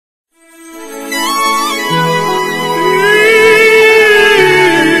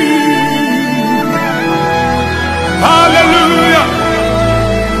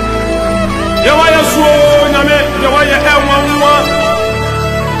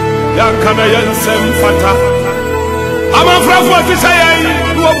Yankana Yansem Fata. I'm a friend for to say,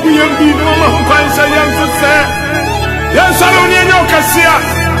 what we have been on who can say, young to say, young Salon in your Cassia.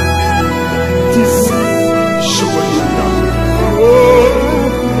 This show you now. Oh,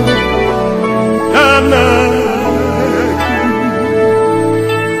 Hena.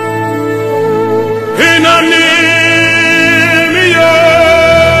 Hena name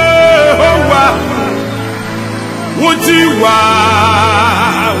Yehowa. What you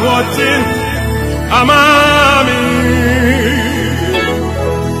are, what in Amami.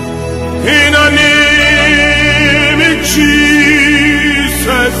 Hena name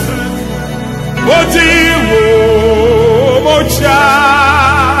Jesus. What you mocha.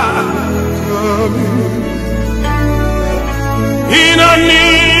 Hena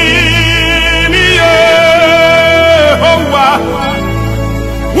name Yehowa.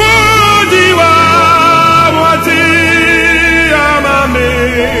 What you are, what you Amami.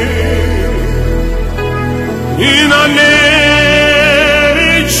 In a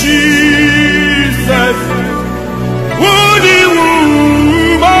name Jesus, would you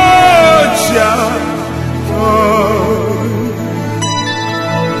watch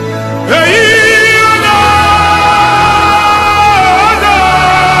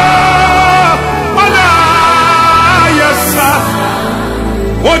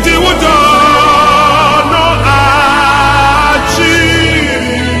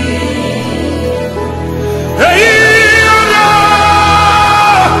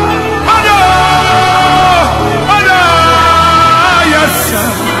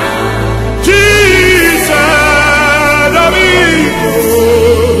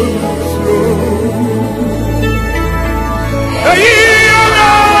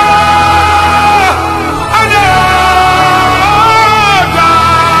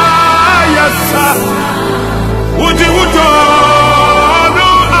what you would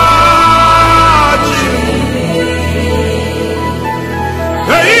do?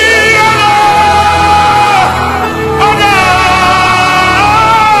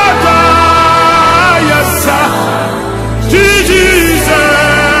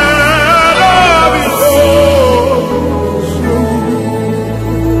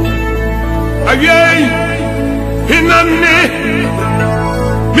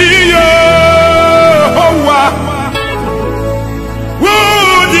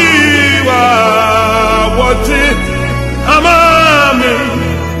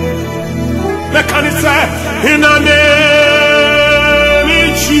 In a name,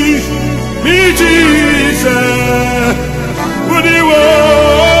 Jesus, would you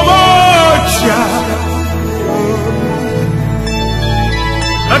watch?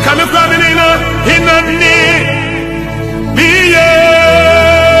 I come from in a name,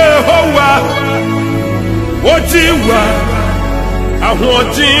 Yehowa, what you are, I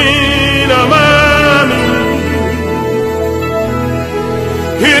want in a mommy.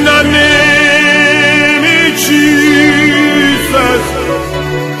 In a name, Jesus,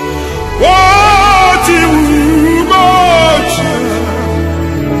 what you watch?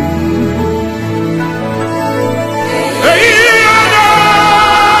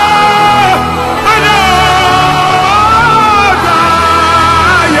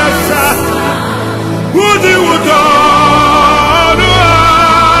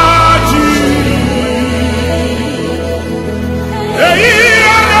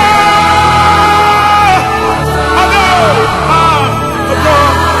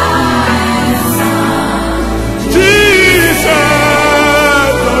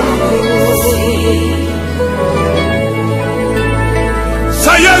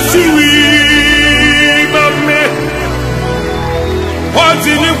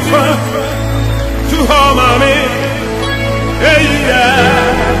 To home, mommy. Hey, yeah.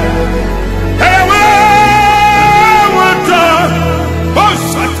 Hey, what oh,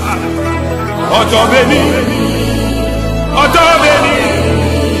 Satan. Odobeni. Odobeni.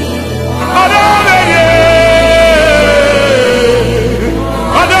 Odobeni.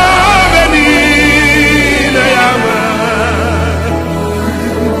 Odobeni. Neyama.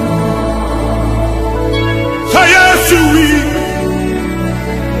 Sayasui.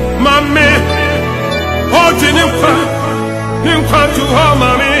 Mame. Hold in front to her,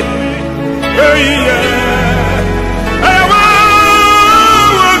 mommy. Hey, yeah. Hey,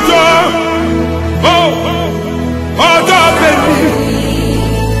 what oh, Odobeni.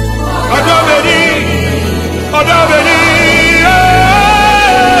 Odobeni. Odobeni.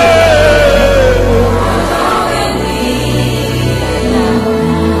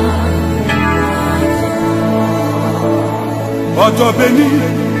 Odobeni.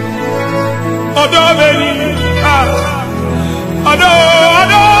 Odobeni.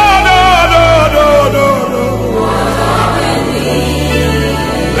 Odobeni.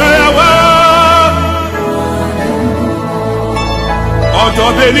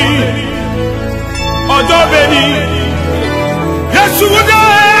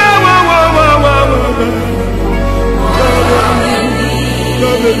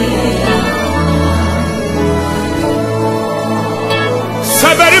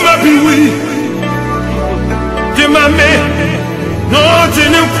 we Jimame no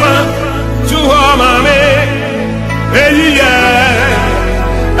jinukwa Chuhamame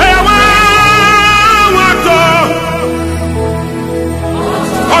Ewa wato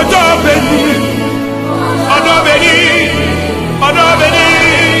Odobeni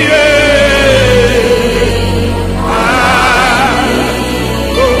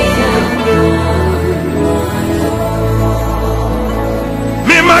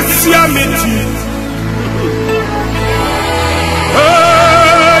Siamiti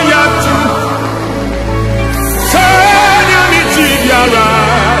Yatu Siamiti Yara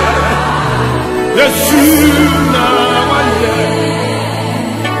Yesuna Wanye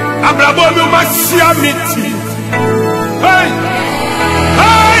Abrabomu Masiamiti Hey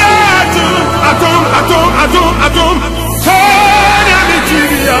Atom Siamiti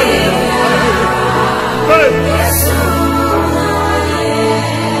Yara Hey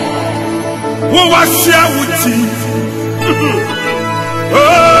Wo wa share with you? Oh,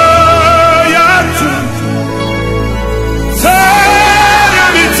 yeah, too. Say,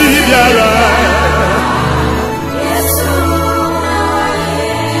 I'm it, Yara.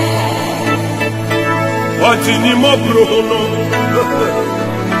 What in the mobro?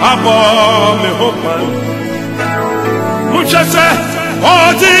 Abo me hopan. Mucha say, oh,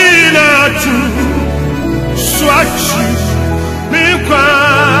 dina too. Swachi me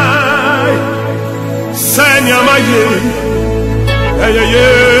cry. Sanya maye,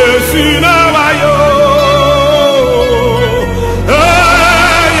 Yesu na wayo,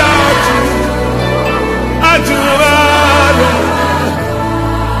 Ajuwaro,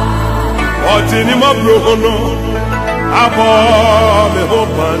 Otini mabrono, Abo me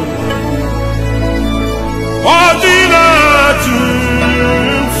hopan, Otina tu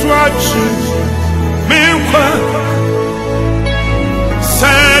swachi, minkwa,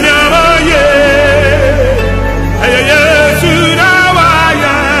 Sanya maye.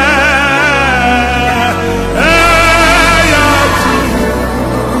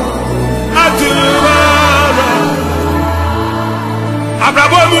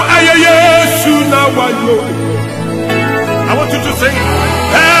 I want you to sing.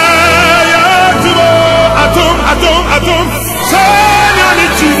 Atom,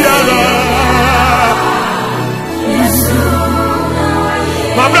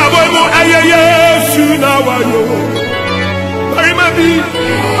 my brother,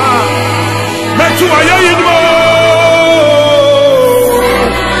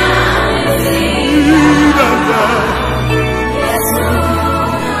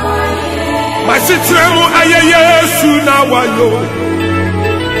 my sister, Yesu na wayo.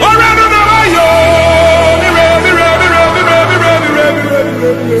 Ora no na wayo.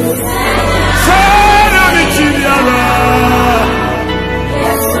 Sana michiara.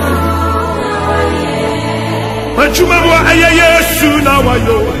 Machuma wa Yesu na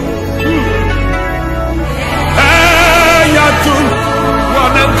wayo. Ayatu wa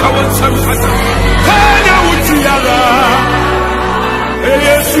nanka wa samfata. Kana utiara.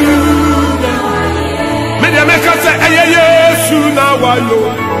 Yesu. Media meka say Yesu na wayo.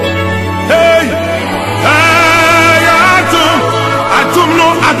 Hey, atum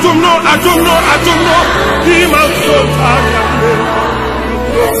no. He must so tired.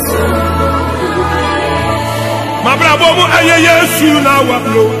 My bravo Yesu na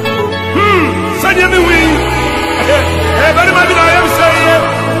wayo. Sanya me we. Everybody I am saying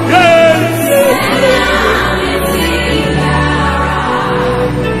yes.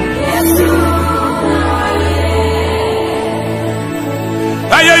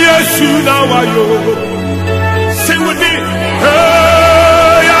 Yesu na wayo. Sing with me.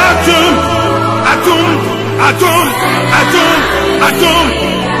 Hey, atum.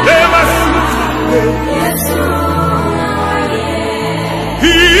 They must.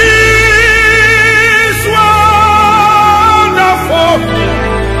 He is wonderful.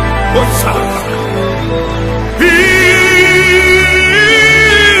 He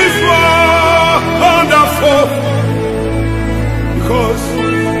is wonderful. Because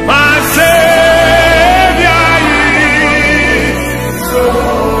my Savior is so.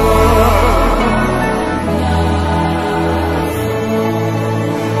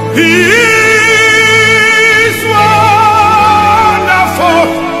 He is wonderful.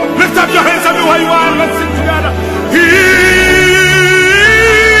 Lift up your hands everywhere you are. Let's sing together. He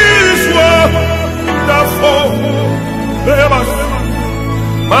is wonderful.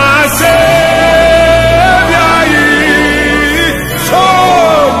 My Savior is so.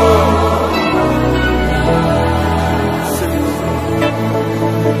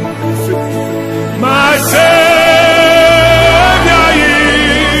 My Savior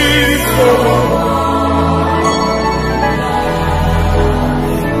is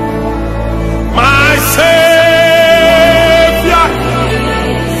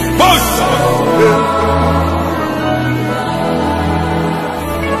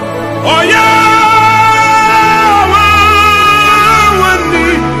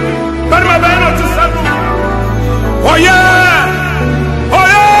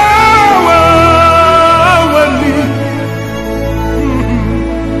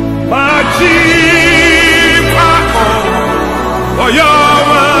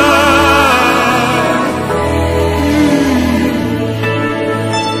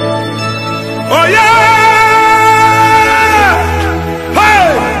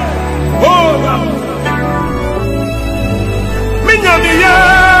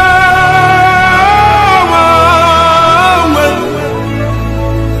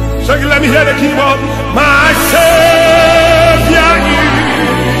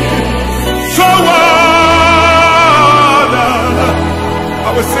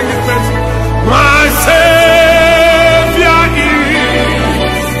will sing it first. My Savior is.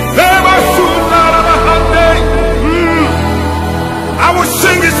 I will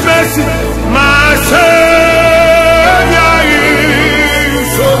sing His mercy. My Savior is.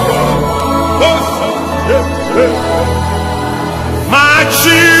 My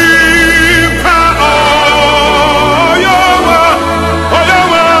chief.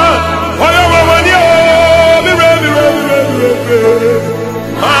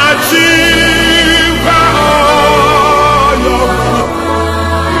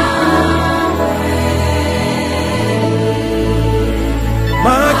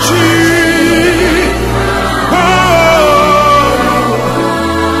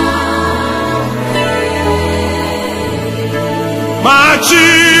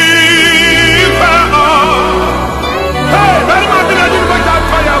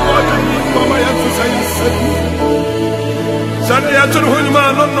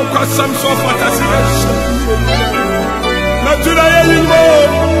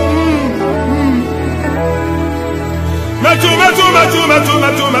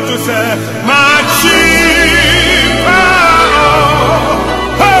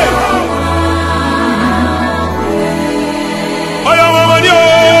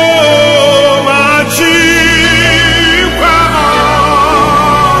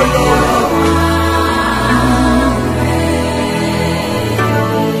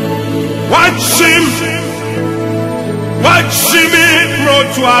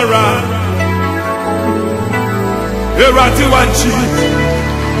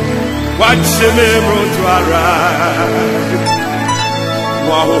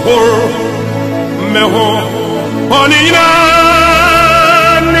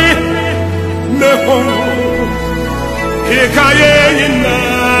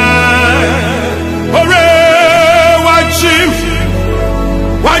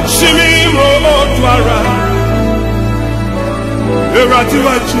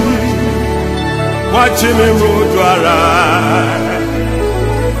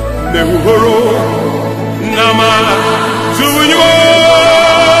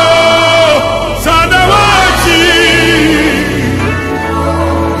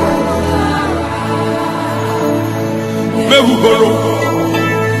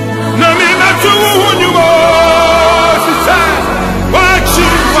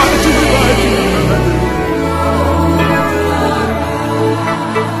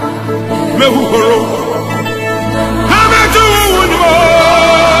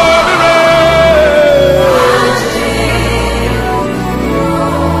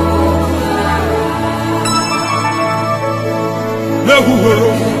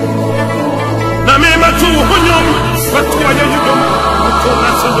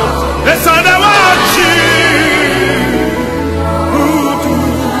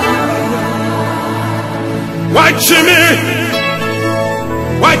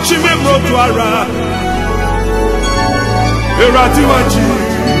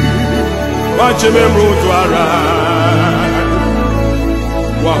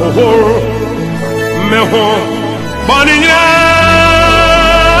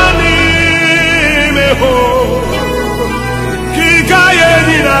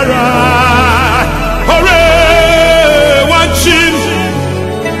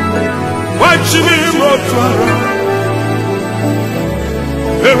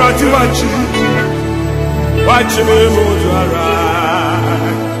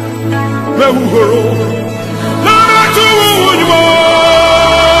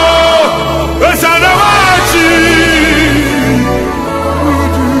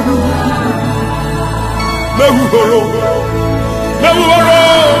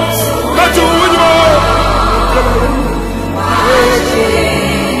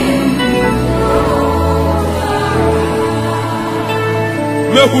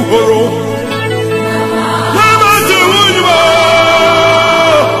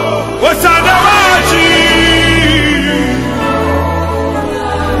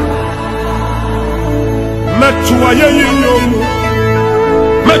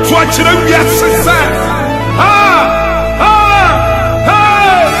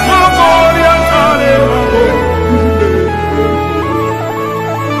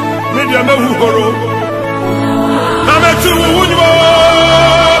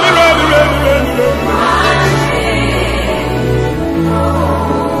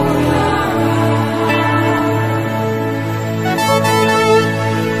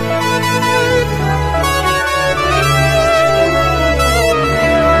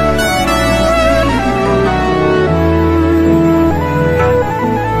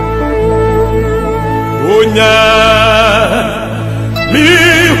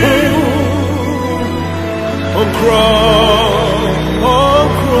 Me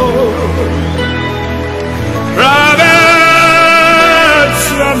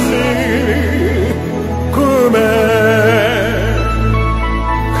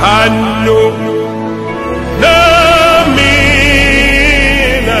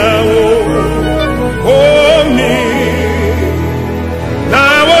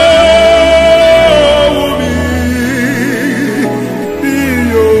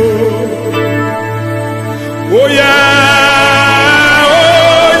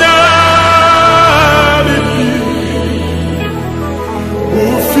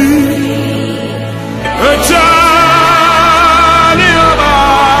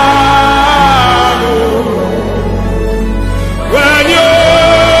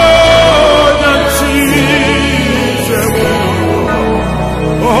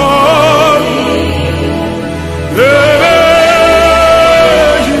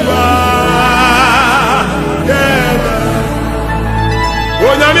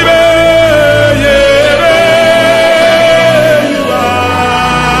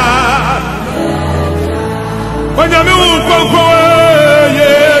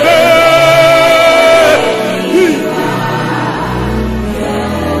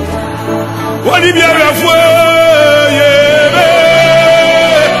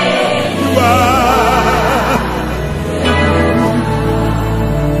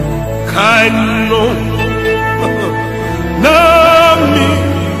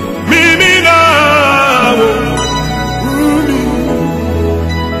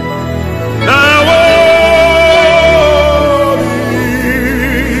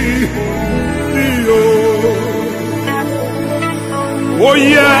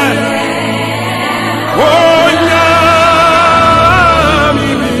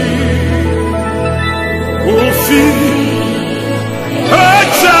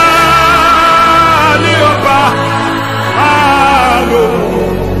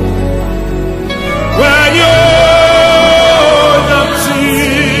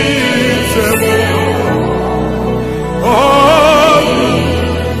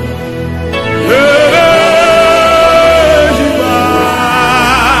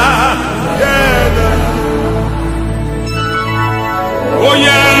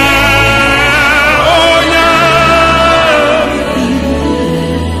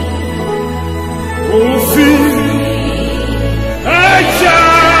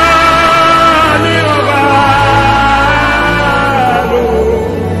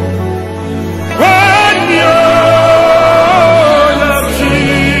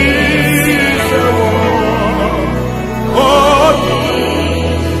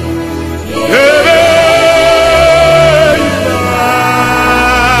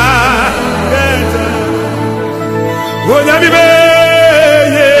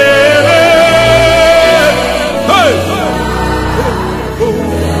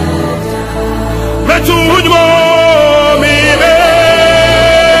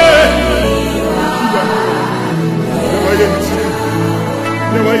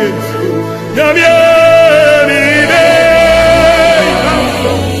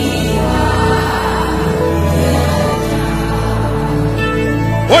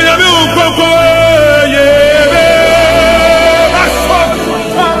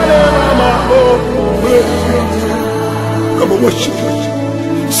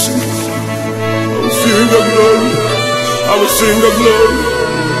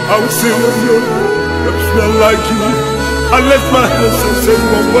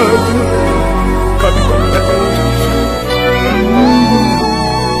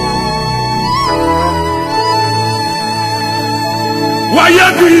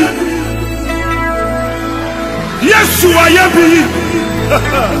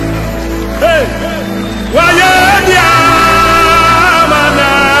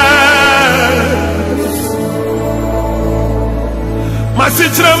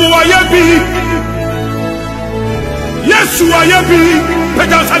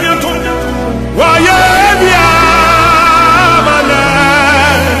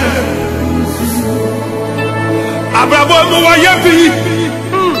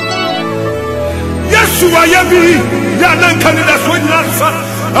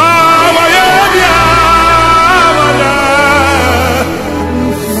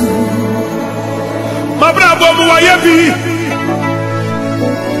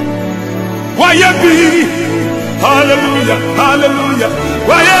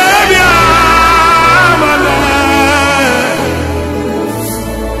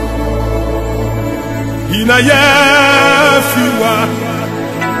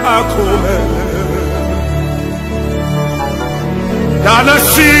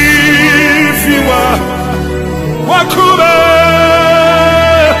wakube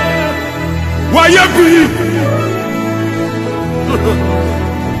wayabi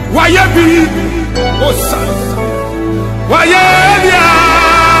wayabi osa wayabi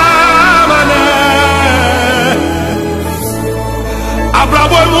amane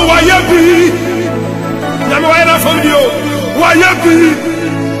abrabo mu wayabi nyame wayana famdio wayabi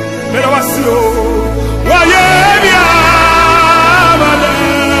mera wasio wayabi amane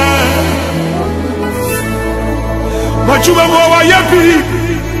majuma mo wayabi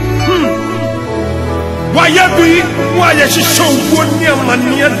wayabi wayashisho woni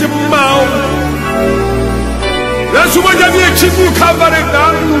amania de mao Yesu mo jabi echibu kavare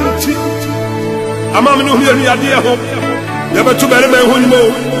danti amam no hieri ade ho ya betu bere me honimo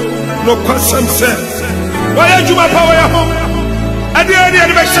no kwasam se wayajuma pa waya ho ade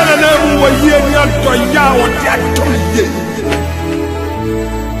be shana na mu waye ni ato ya o de ato ye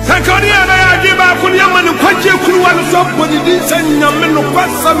sakoni ana ya giba kun yamma ni kwaje kuruwa no so bodi din sanya me no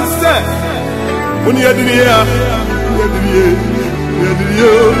kwasam se oni adiriya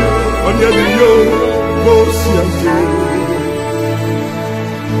oni adiriyo Bosiante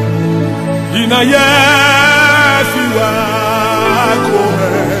Ina yefiwa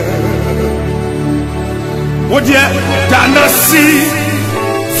kome Odie danasi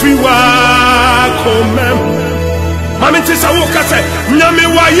fiwa kome Mami tisa wokase Nyami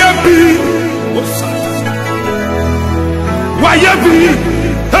wayebi Wayebi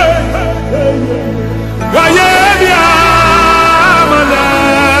Wayebi amana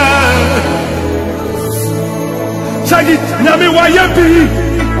Shagi nyami wayebi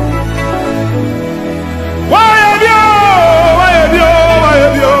Wayebio Wayebio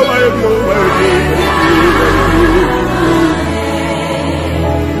Wayebio Wayebio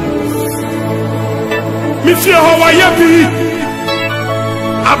Mifie ho wayebi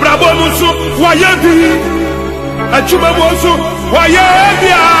Abrabo musu wayebi Achuma musu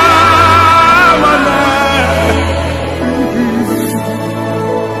wayebi amana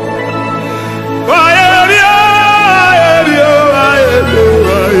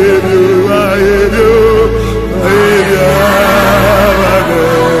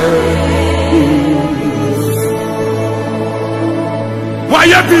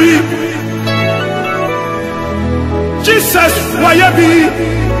Wayabi Jesus Wayabi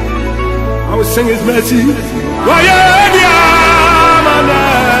I will sing his mercy Wayabi amana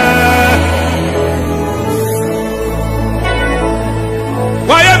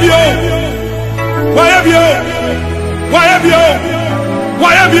Wayabi Wayabi Wayabi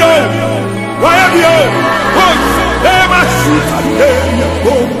Wayabi Wayabi Oh ema sita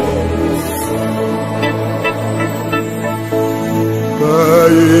oh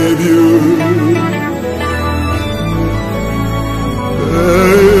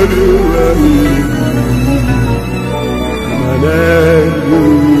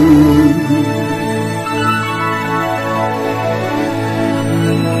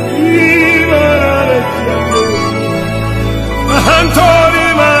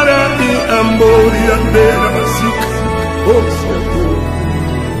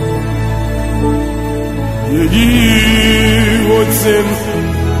what's in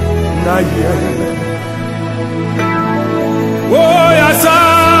Naya? Oh, yes,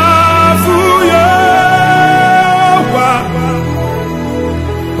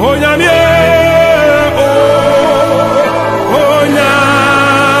 oh, Yamie, oh,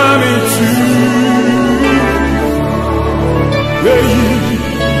 Yami, too.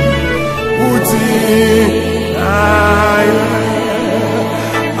 What's in Naya?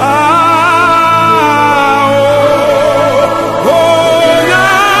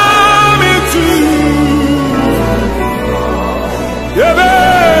 To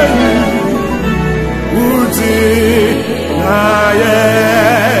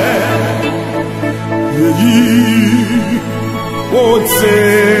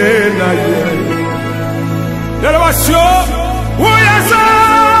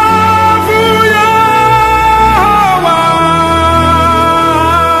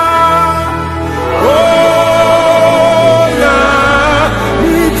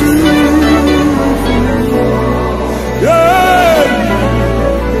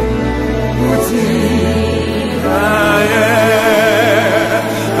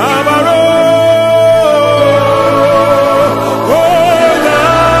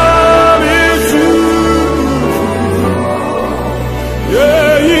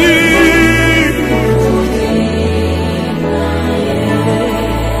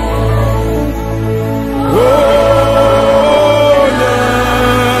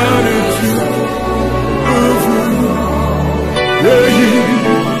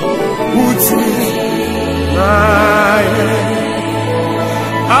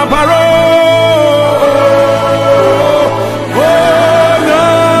amparo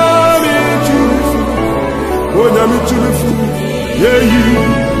onyami chulifu yeyi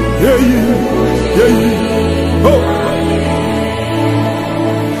oh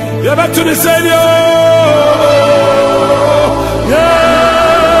yaba tuni senyo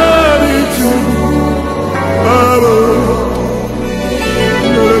yami chu abo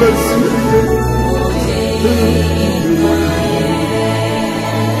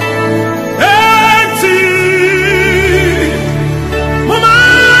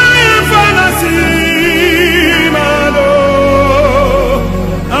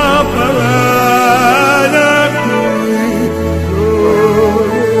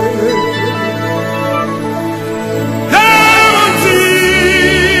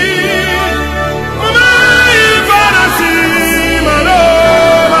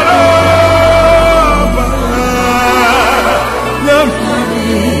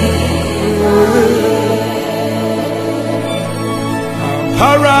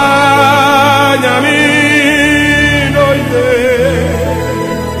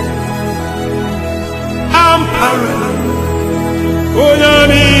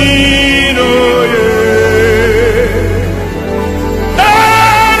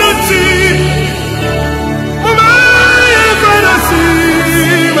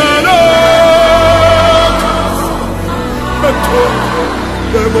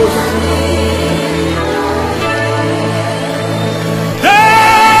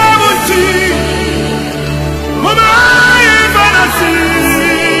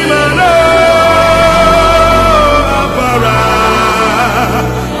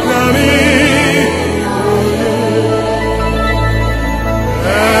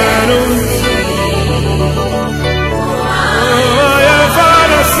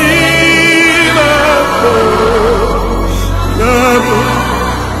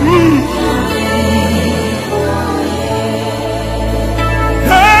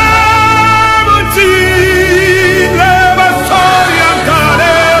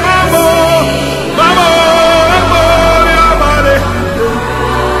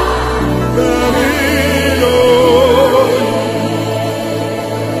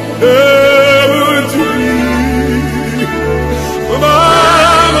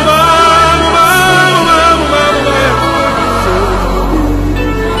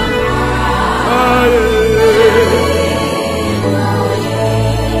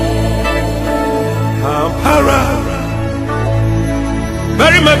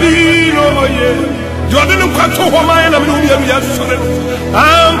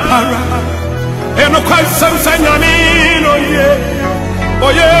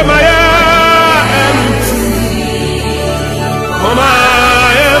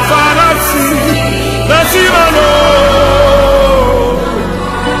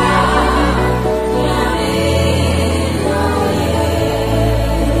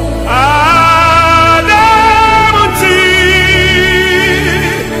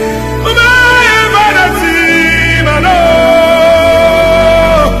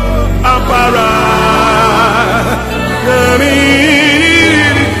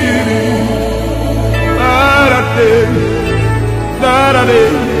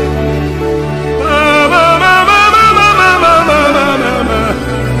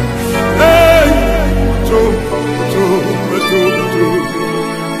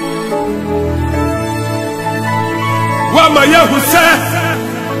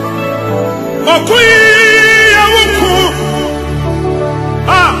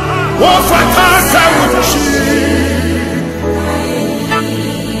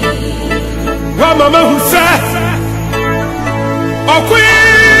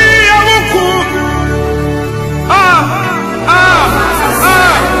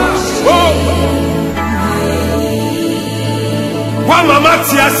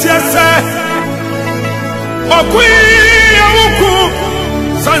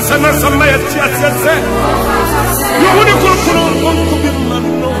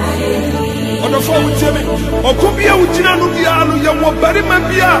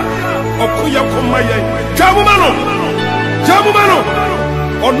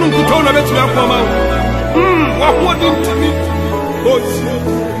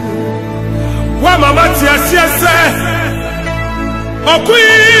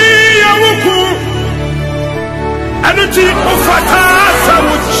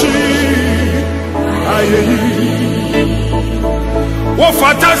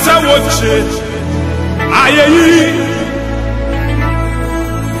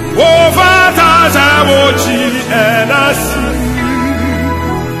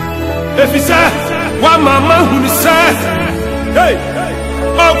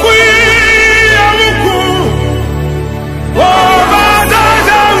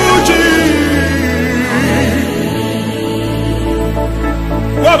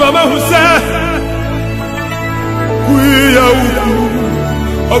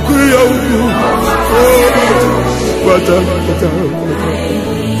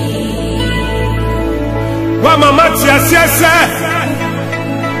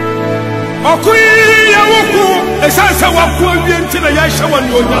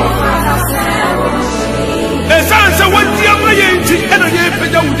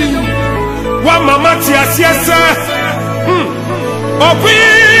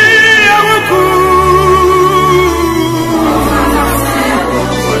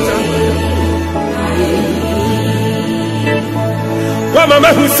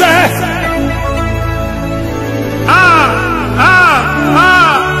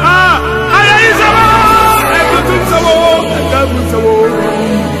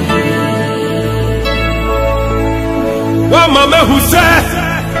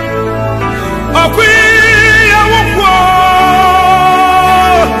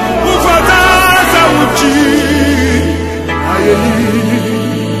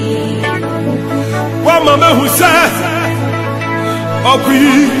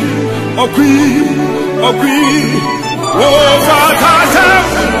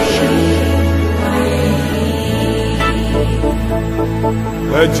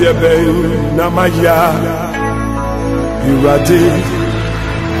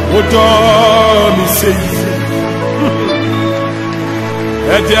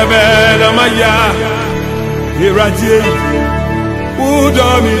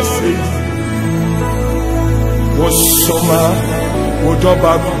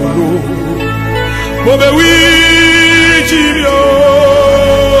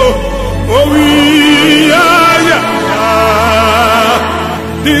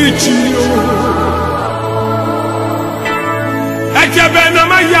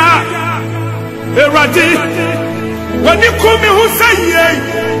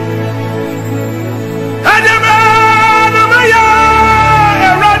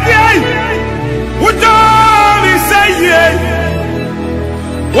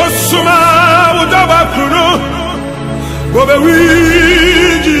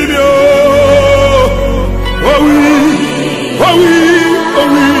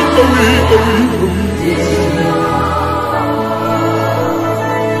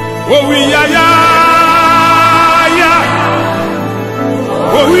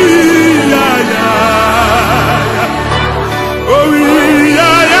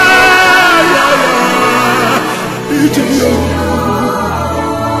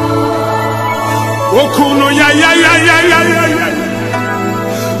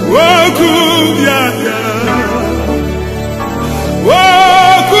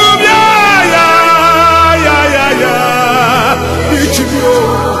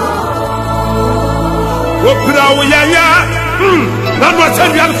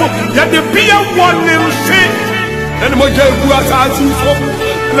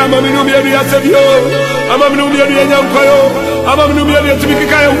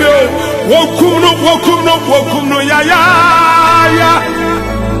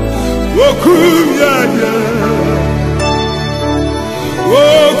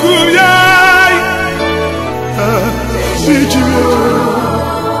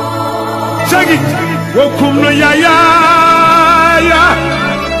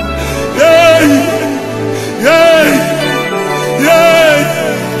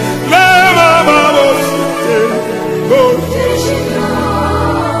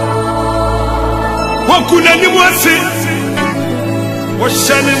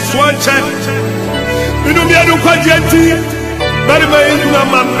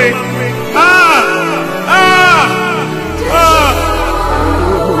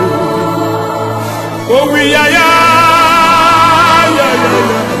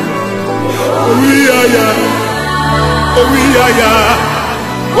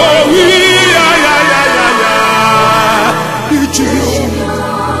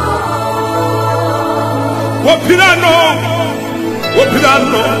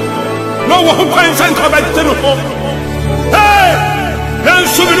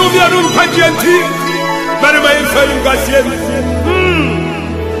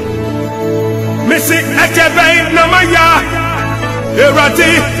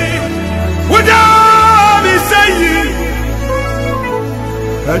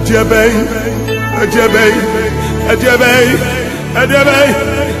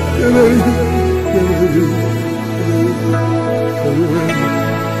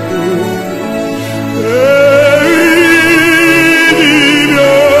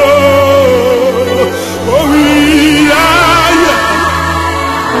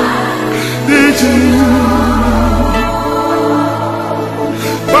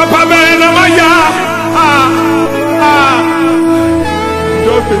Papa man, Maya.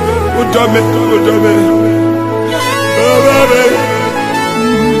 Udome.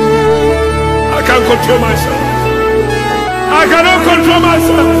 I can't control myself. I cannot control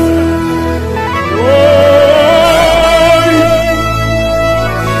myself.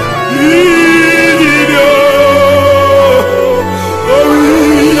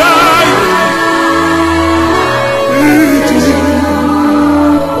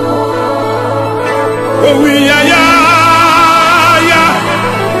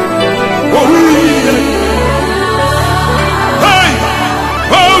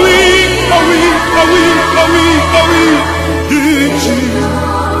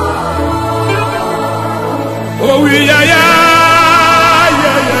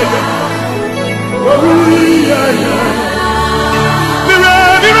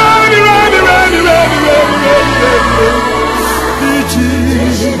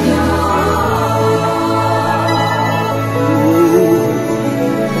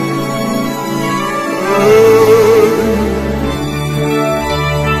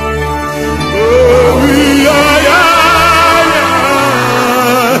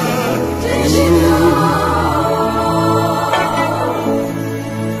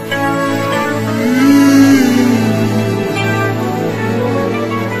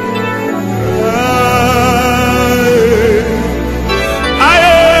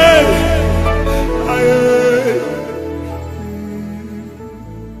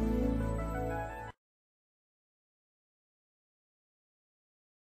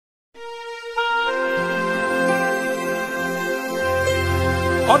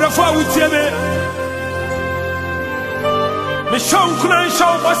 Other far with you, me show couldn't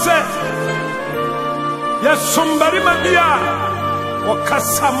show what's it. Yes, somebody might be or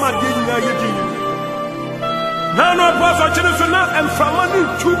Cassama didn't. Now, no, was a children and from money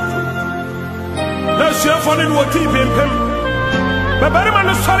too. Let's share for him what he been him. But better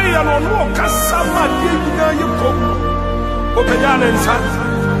man, sorry, I don't know Cassama didn't go. Open your hands,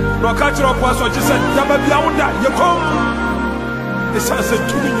 no catch up was what you said. Yababiaunda, you come. This has a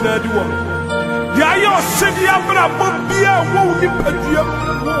tuning in the one. The Ayo said, Yabra Bobia won't be Pedia.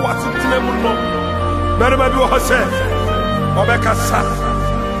 What's it? Very much was said. Obekasa,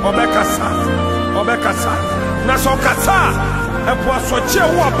 Nasokasa, and Poissoche,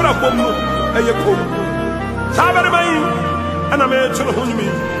 Wabra Bomu, and Yapo. Sabari, and I made to the Hunmi.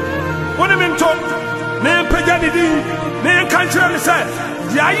 What I mean, talk, name Pejadi, name country, said,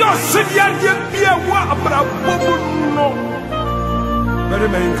 the Ayo said, Yabia, Wabra Bomu. Very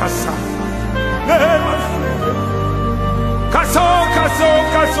main Kasa.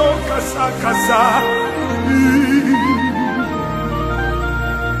 Kasa.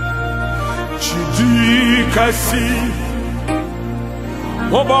 Chidi kasi.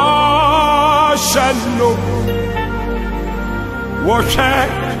 Obashano. Washe.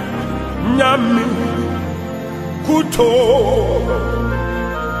 Nyami. Kuto.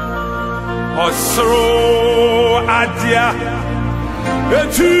 Osro adia.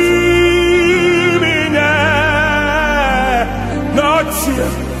 Tu m'es notre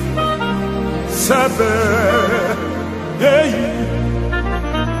saber,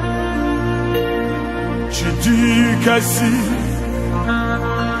 tu dis que si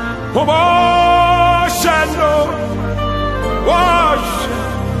on wash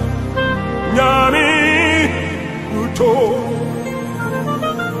nyami uto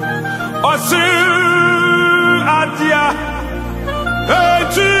osu adia.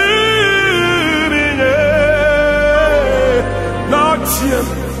 Tu m'es notre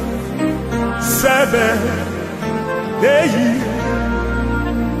saber,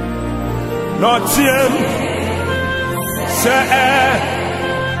 notre c'est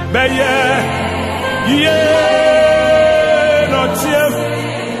meilleur, notre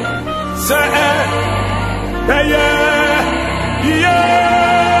c'est meilleur,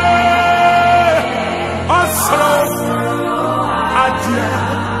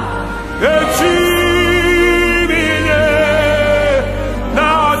 et tu m'es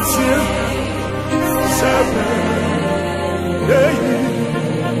notre saber,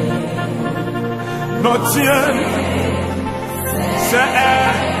 notre c'est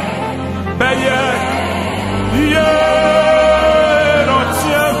meilleur, notre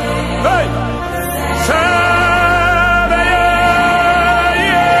c'est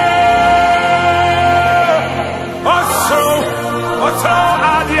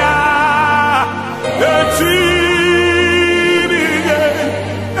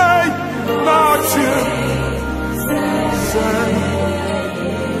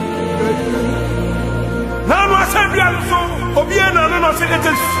say it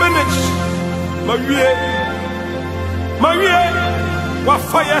is finished. Marie, what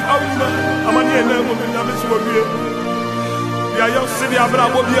fire how you know? I'm a name of the Namis Marie. We are your city,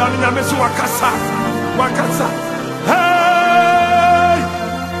 Abraham, we are Namis Wakasa. Hey!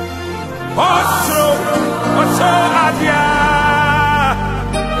 Woso, Adia.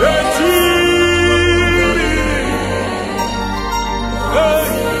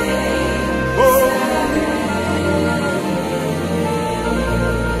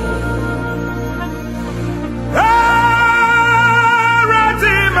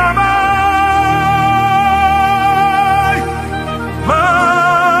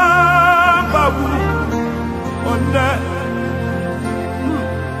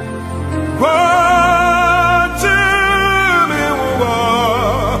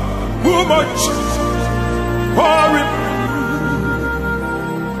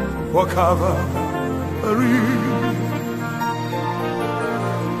 Cover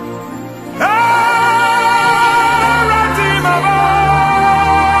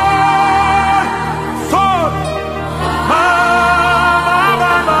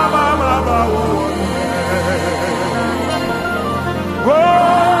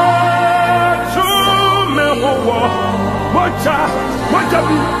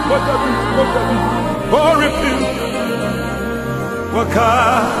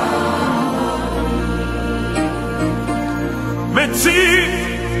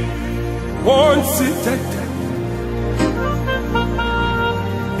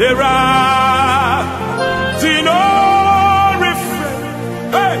there are no refrain.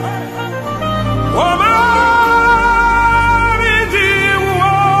 Hey,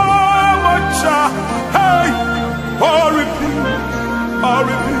 hey, or repeat,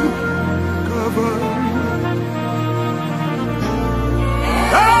 cover.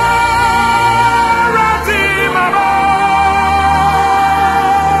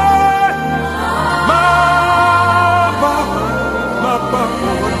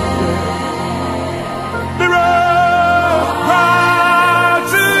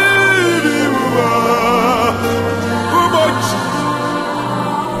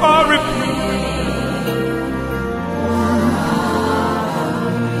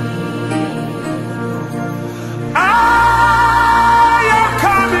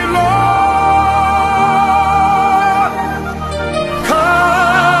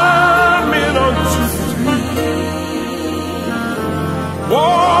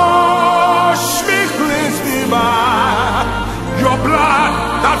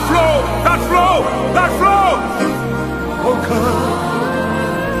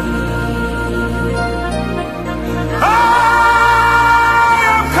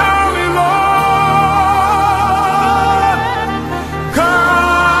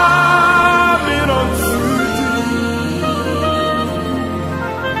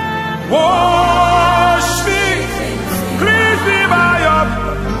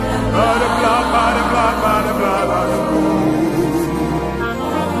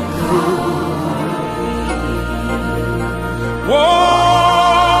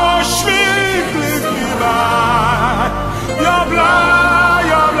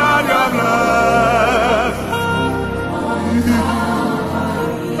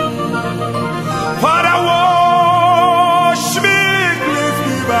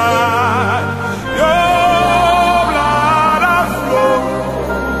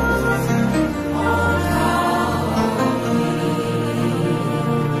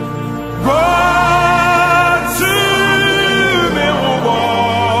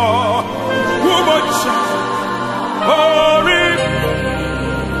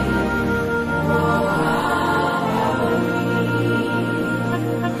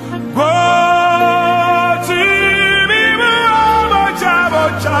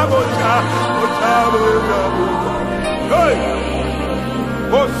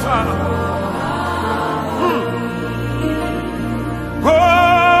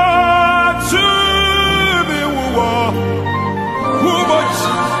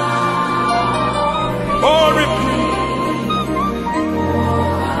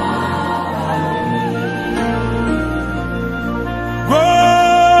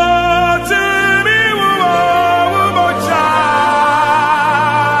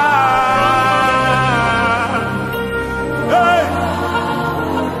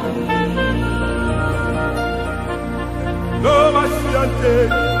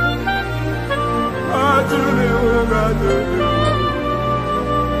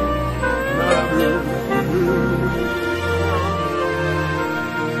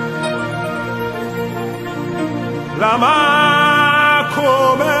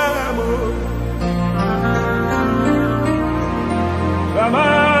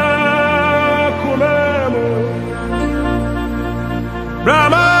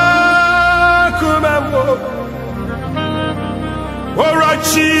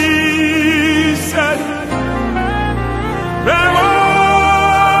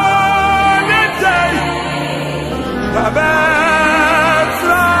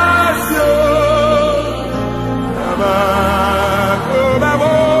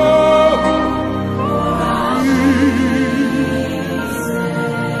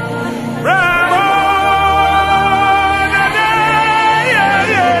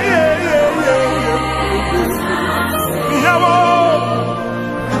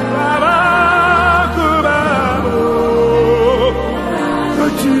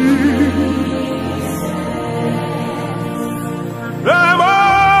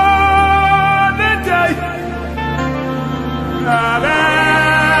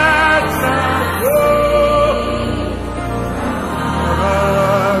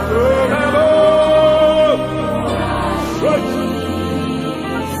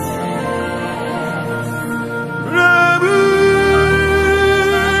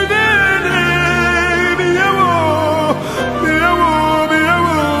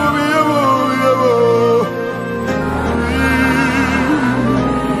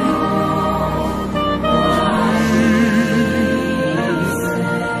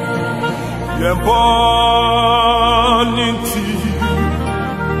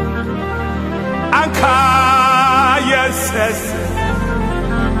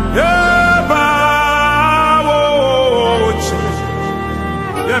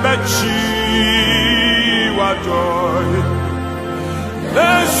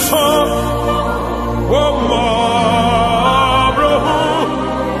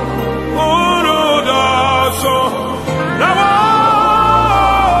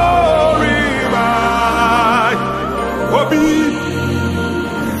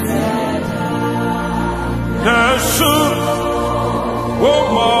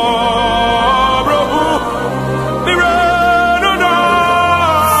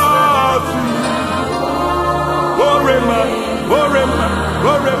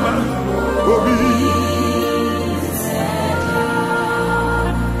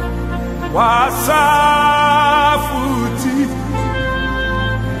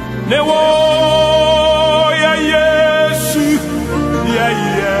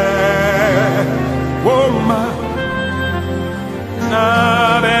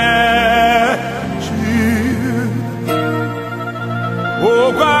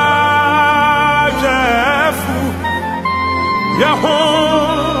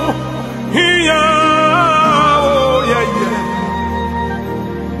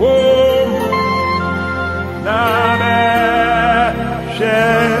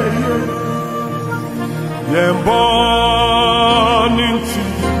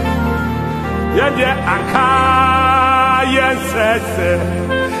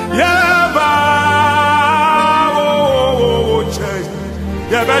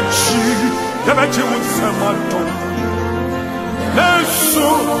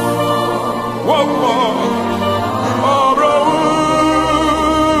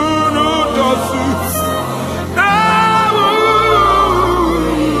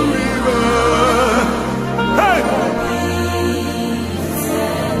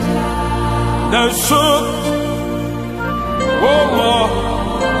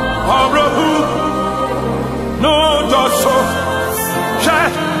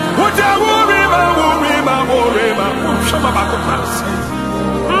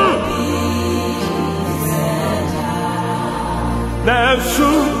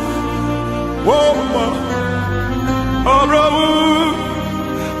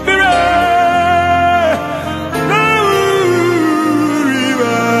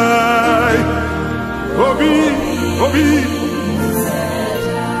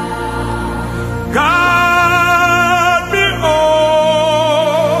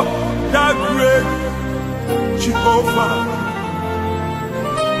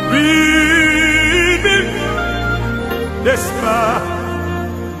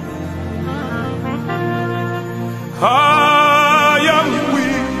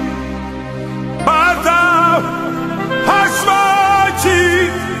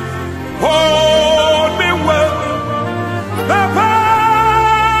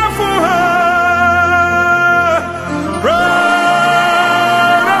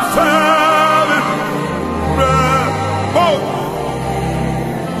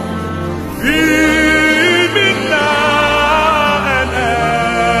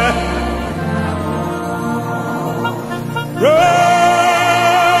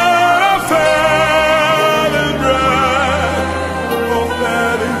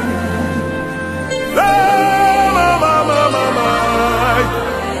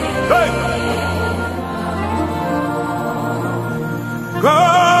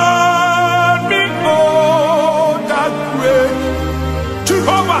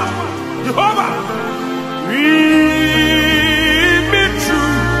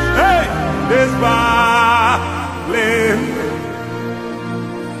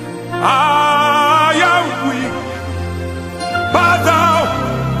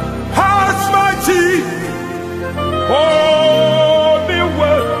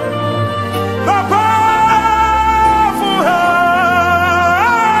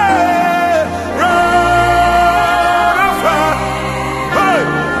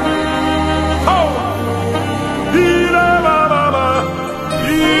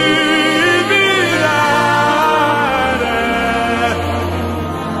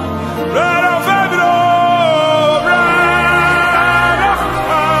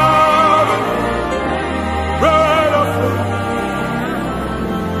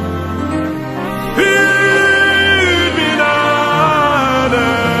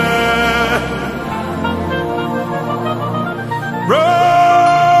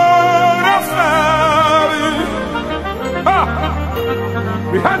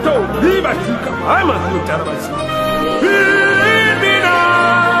 I'm a good terrorist.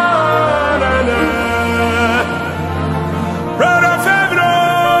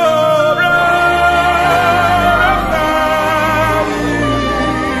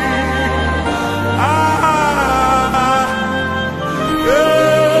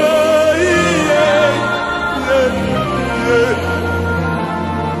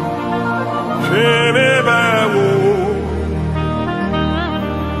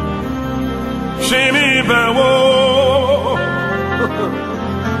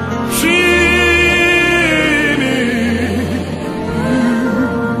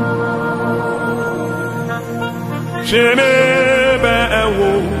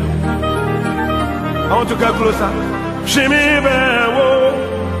 I want to get closer. Shimmy Bewo.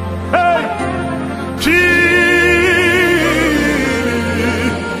 Hey!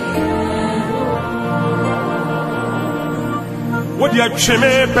 What do you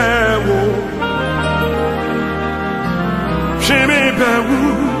Shimmy Bewo? Shimmy Bewo.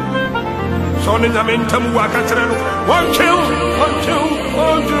 Son in the meantime, walk at one kill.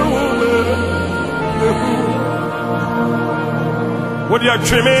 What do you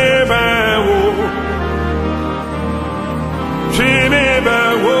Shimmy Bewo? Shimmy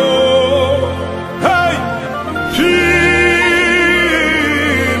Bewo, hey, Shimmy.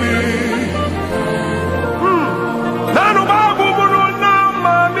 Nano babu bono na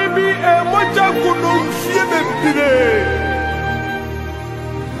mami bi e moja kuno fiebe bide.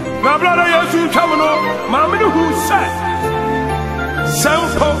 My brother Yesu chamono, mami no who said,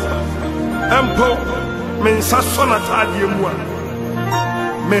 Sampo, Ampo, mensa sona tadi mua.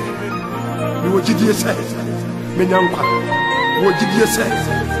 Me wajidi say, me nyankwa. What did you say?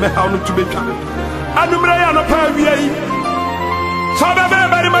 Me how not to be coming. And the Mariana Pavia. So the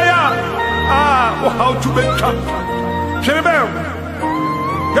baby Maya. How to be coming. Kenny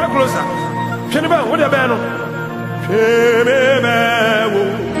get closer. Kenny what a banner. Jimmy Bawo.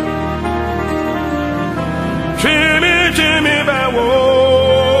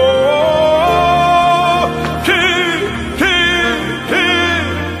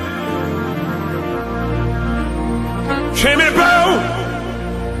 Jimmy Bow,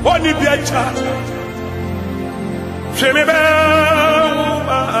 what did you chat? Jimmy Bow,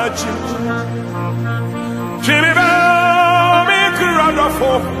 Jimmy Bow, make a round of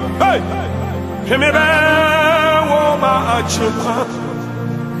four. Hey, Jimmy Bow, my children.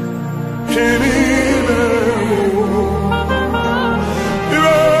 Jimmy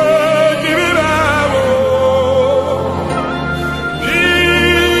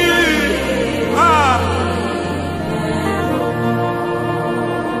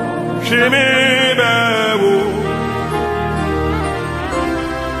Jimmy Bawo,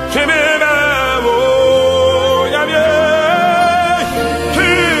 Jimmy Bawo, Yamie,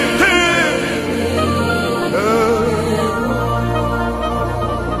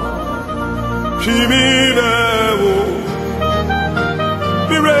 Jimmy Bawo,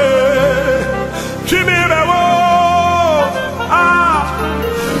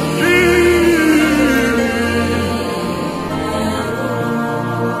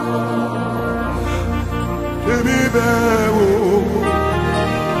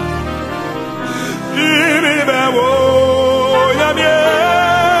 Jimmy Bawo,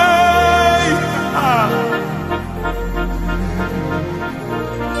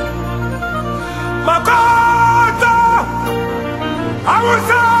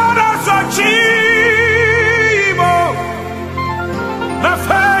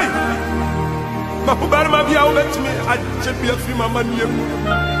 let me, I should be a free man.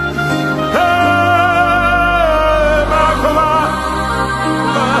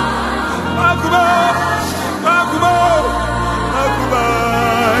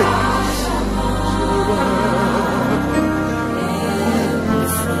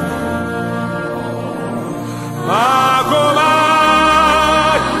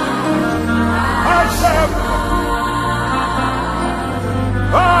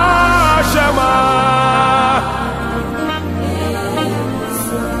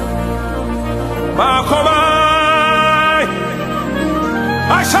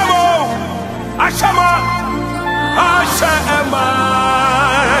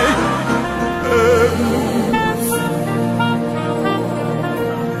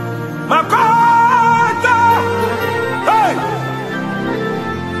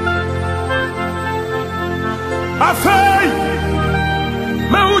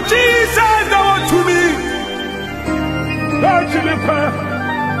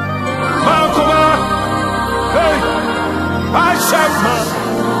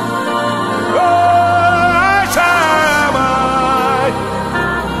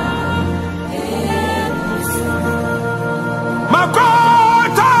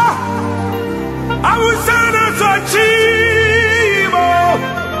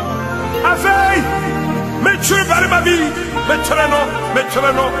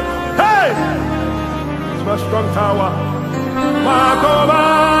 Metreno. Hey! It's my strong tower.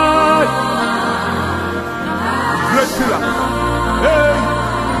 Makobai. Great pillar. Hey!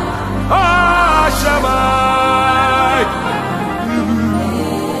 Shamai.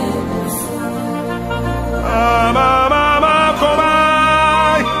 Mama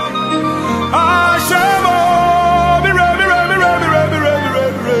Komai. Shamo. Mire.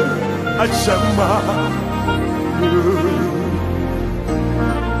 Shama.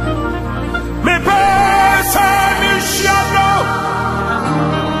 Me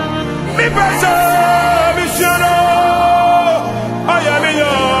pesa misiano.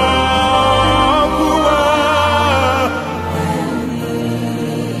 Ayamiyo.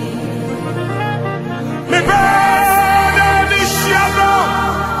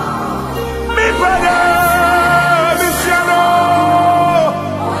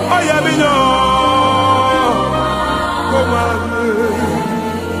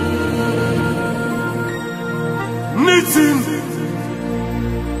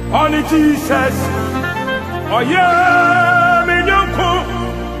 Only Jesus, oh yeah, me nyoko,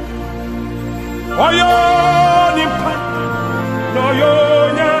 oh yeah, nimpa, no yo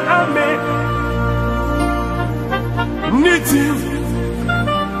nya ame, native,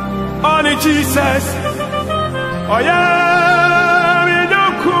 only Jesus, oh yeah, me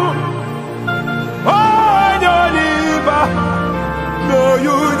nyoko, oh yo nipa, no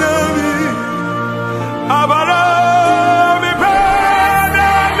yo nami, abara.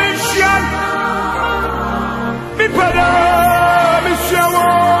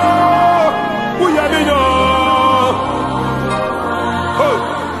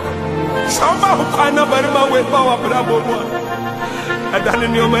 Ana barima we power bravo adani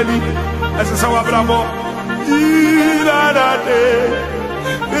ni omani asesa wa bravo irada de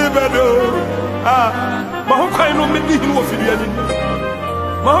bedo ma ho kwan no medi hinu wo fidua ni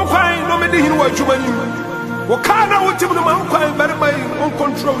ma ho kwan no medi hinu wo adwuma ni wo kana wo tim no ma ho kwan barima on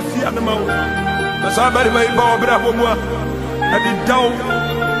control si anama wo asa barima power bravo mu adi daw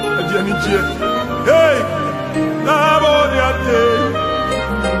adi ani je hey na bo yate.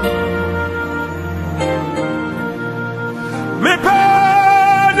 Me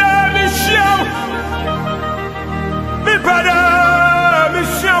pada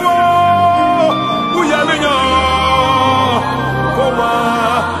mission, uya menyo, koma.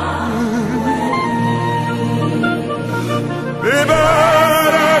 Me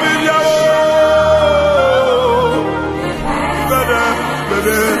pada mission,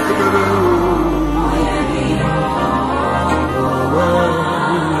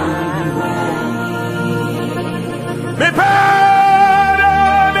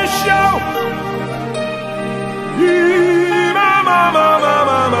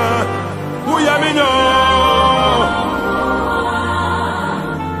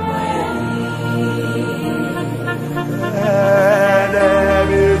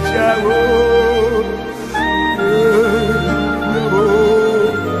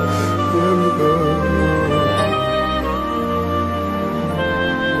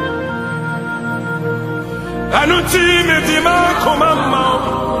 Metima komama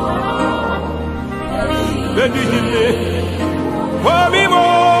Bedi hine Wabimo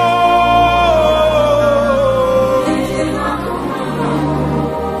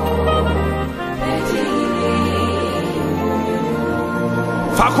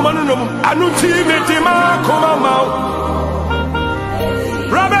Fakumanu no Anuti metima komama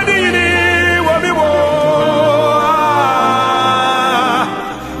Rabedi hine Wabimo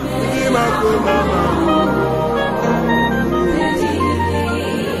Metima komama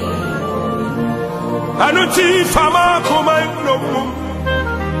Anuti fama koma no.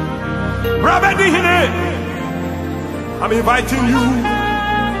 Rabbi Hene, I'm inviting you.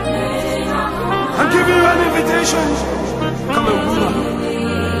 I'm giving you an invitation. Come and rule.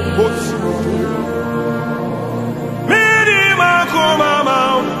 Both. Medima koma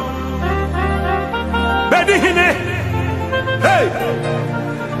mau. Rabbi Hene. Hey.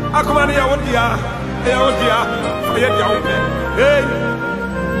 Akumani ya wodia. Ya wodia. Forget your own. Hey.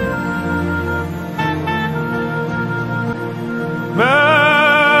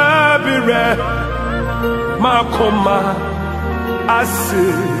 Mabire makoma ase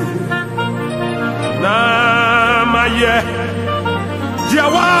na maye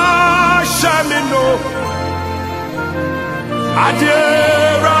diawa shamino ade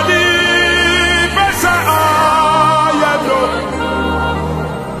radi besa ayado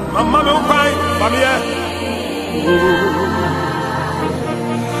mama me upai bamie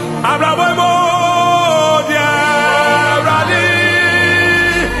abrabo mo dia radi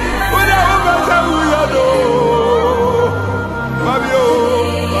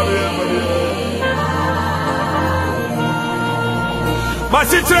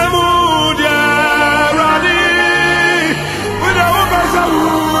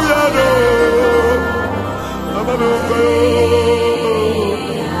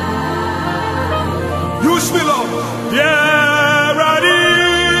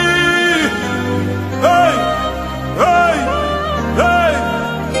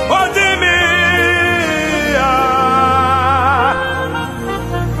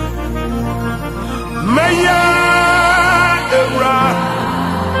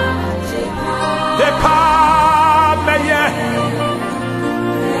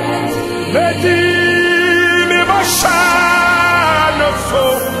Medi mi bashano so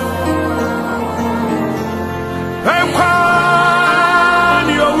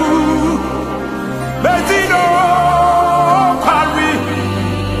Enkwani o Medi no kwari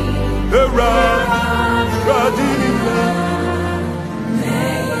Era Radina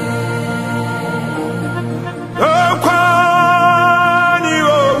Enkwani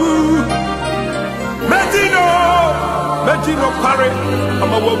o Medi no kwari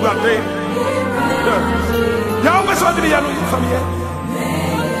Ama wo grade Yahweh said to me, from here.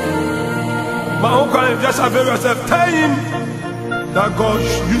 My uncle just avail yourself. Tell him that God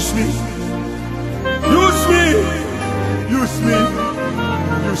use me. Use me. Use me.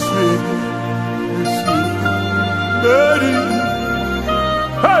 Use me. Use me. Daddy.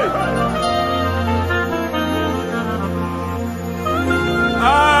 Hey.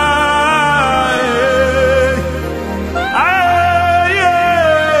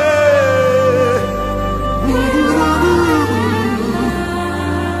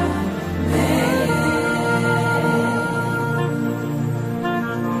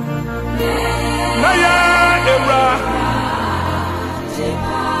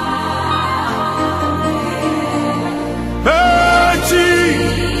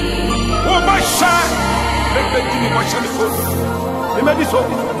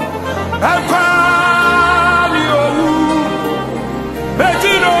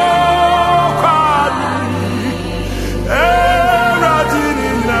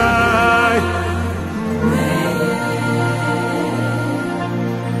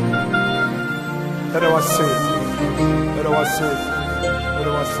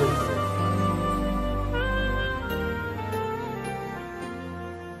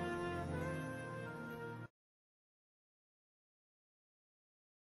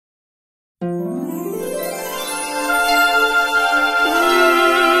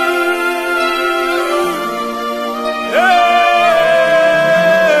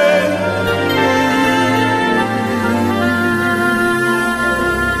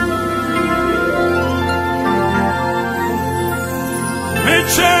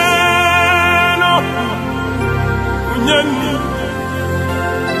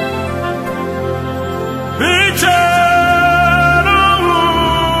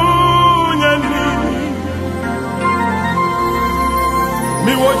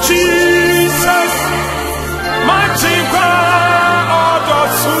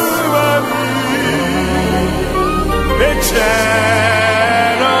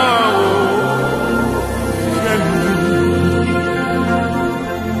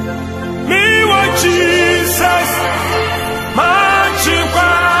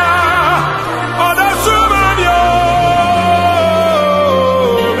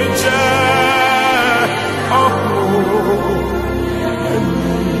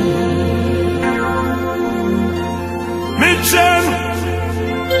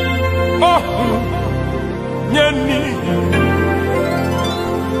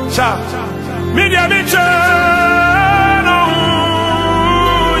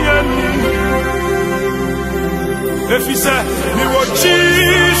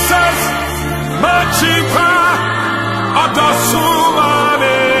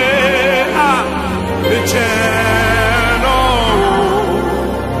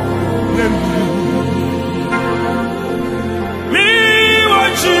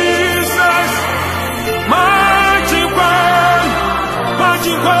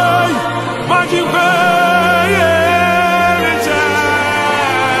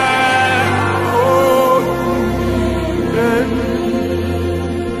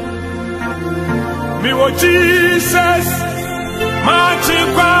 Jesus,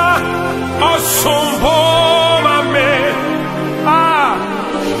 Machipa, Osombo, Mame,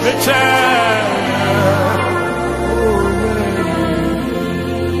 the chair.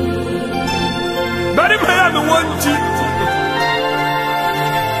 But if I have one cheat,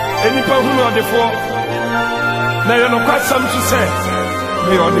 any people who are the four, now you know quite some to say,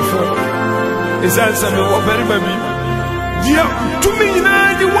 may on the four. Is answer me what very baby. Dear, to me,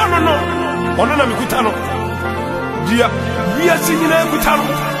 you want to know. Onana mikutano dia via sinyina mikutano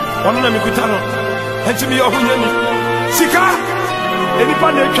onana mikutano hentimi yohunyani sika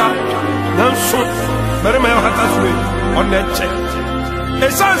enipa na etwa nanso merema yo hataswe oneche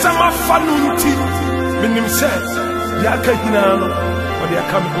esansa mafanu nti minim se ya ka hina no ode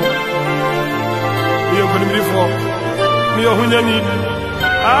akambo yo gonimrifo mi yohunyani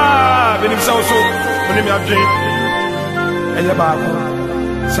benim sawso onim adwe eye baako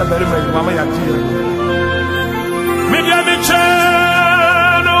sabere mai mama ya tia media me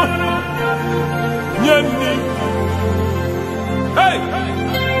chano nyani hey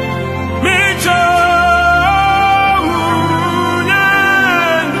me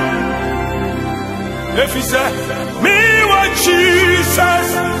Efisa, me what Jesus,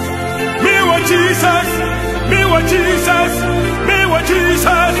 me what Jesus, me what Jesus, me what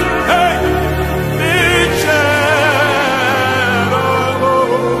Jesus, hey, me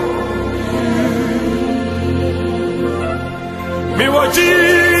me what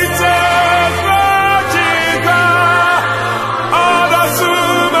Jesus, what Jesus, all the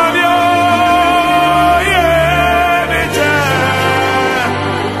sumanio, yeah, me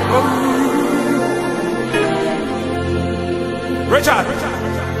Richard,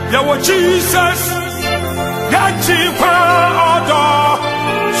 yeah, what Jesus, yeah, Jesus, all the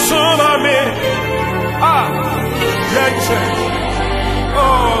sumami, yeah, oh,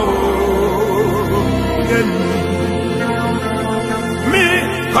 yeah.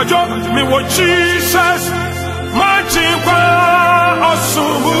 Me what Jesus, my chipa,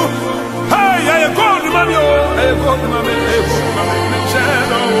 Osumu. Hey, I go to Mammy, I go to Mammy,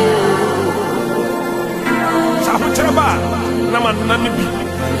 Sahutraba, Naman Namibi.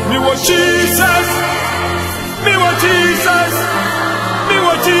 Me what Jesus, me what Jesus, me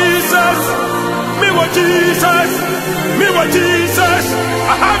what Jesus, me what Jesus, me what Jesus.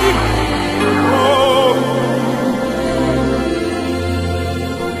 I have him. Oh.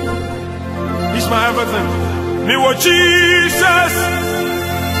 My everything. Me what Jesus.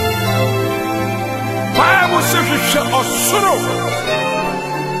 Bible says you shall also.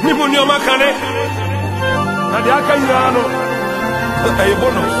 Me when you makane. Na dia kan yano. Hey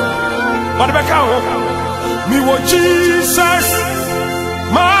bonus. But be ka ho. Me what Jesus.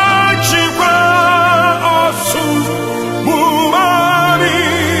 My chipa also. Mumani.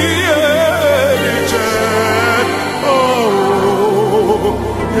 Oh.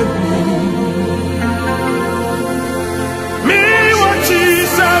 Me what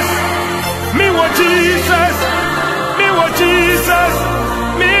Jesus, me what Jesus,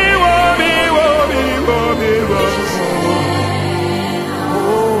 me what, me what, me what, me what.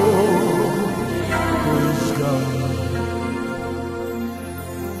 Oh, praise God.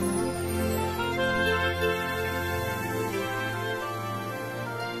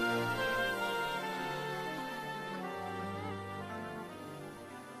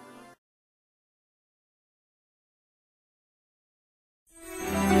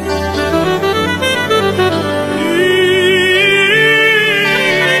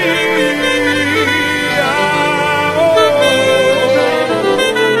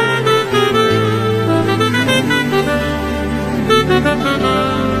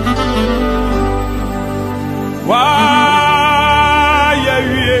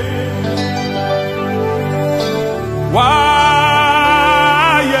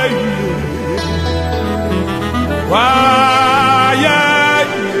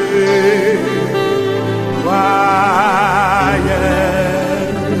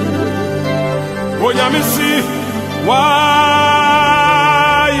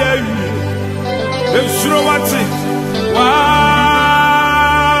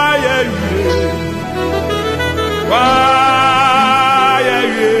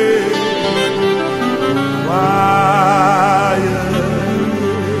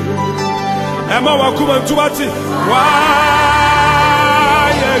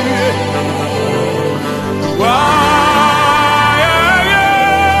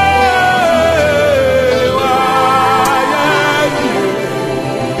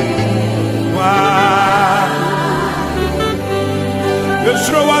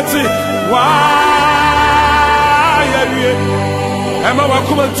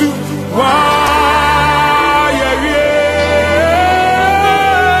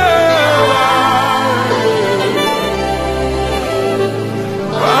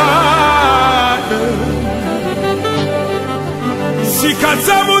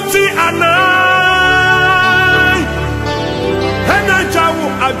 Sikazamuti anai, Hena jawu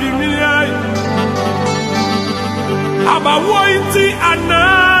abiniyai, abawoiti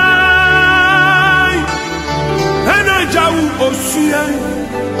anai, Hena jawu osiyai,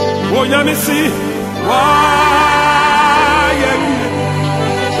 Onyamisi wayemi,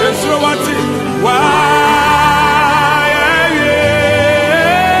 Esrowati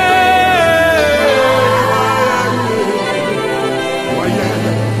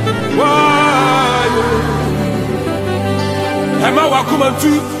Emma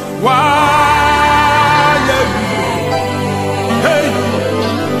wakumantu waya hey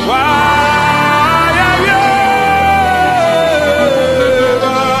waya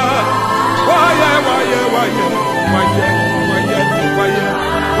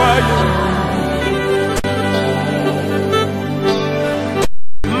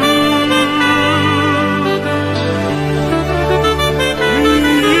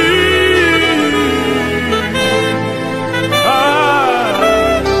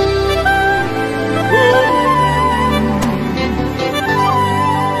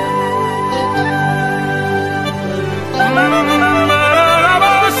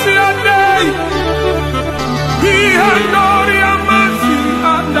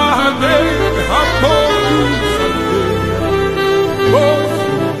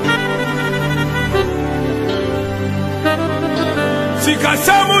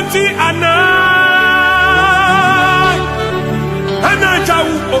Sikasamuti ana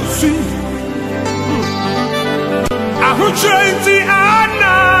jawu osi ahuchenti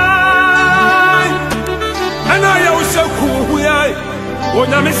ana ya useku huya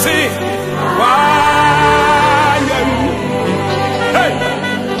onyamisi wa ya hey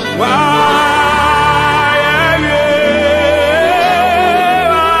wa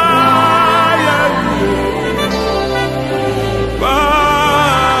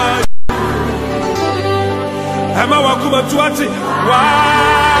Ema wakuma tuati why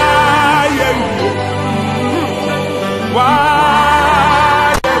hey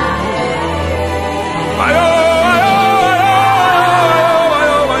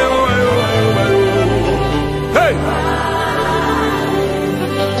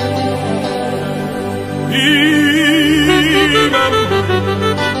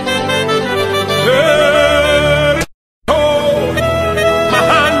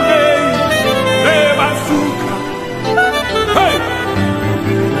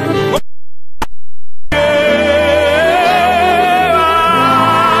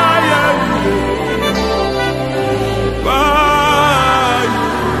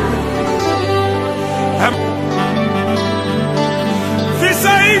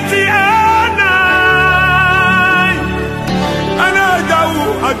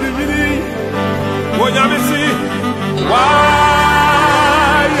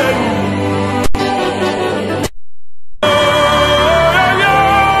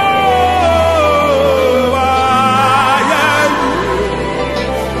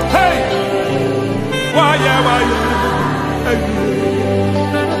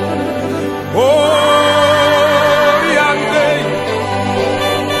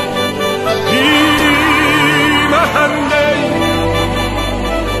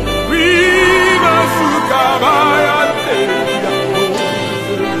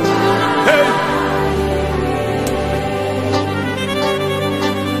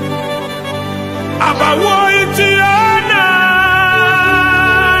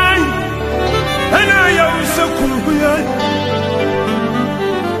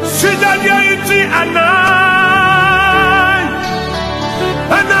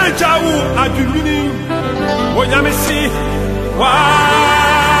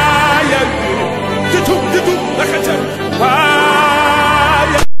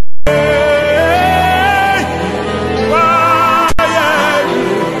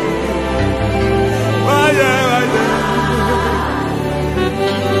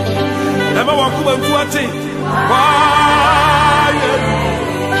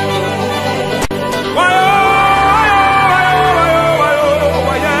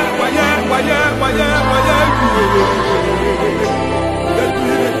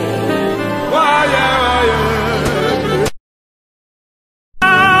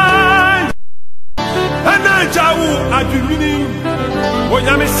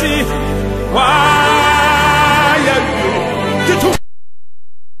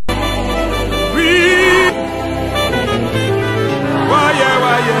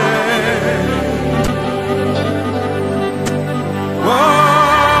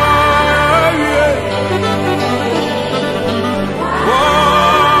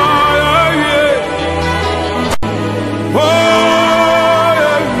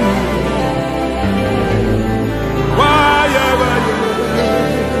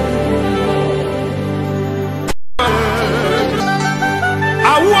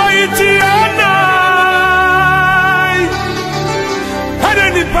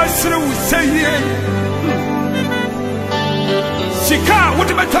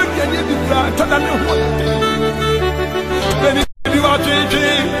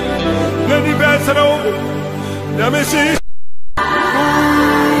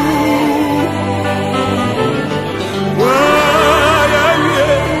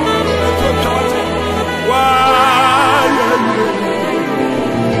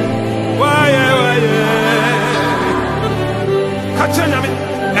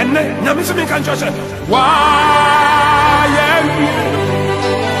Why?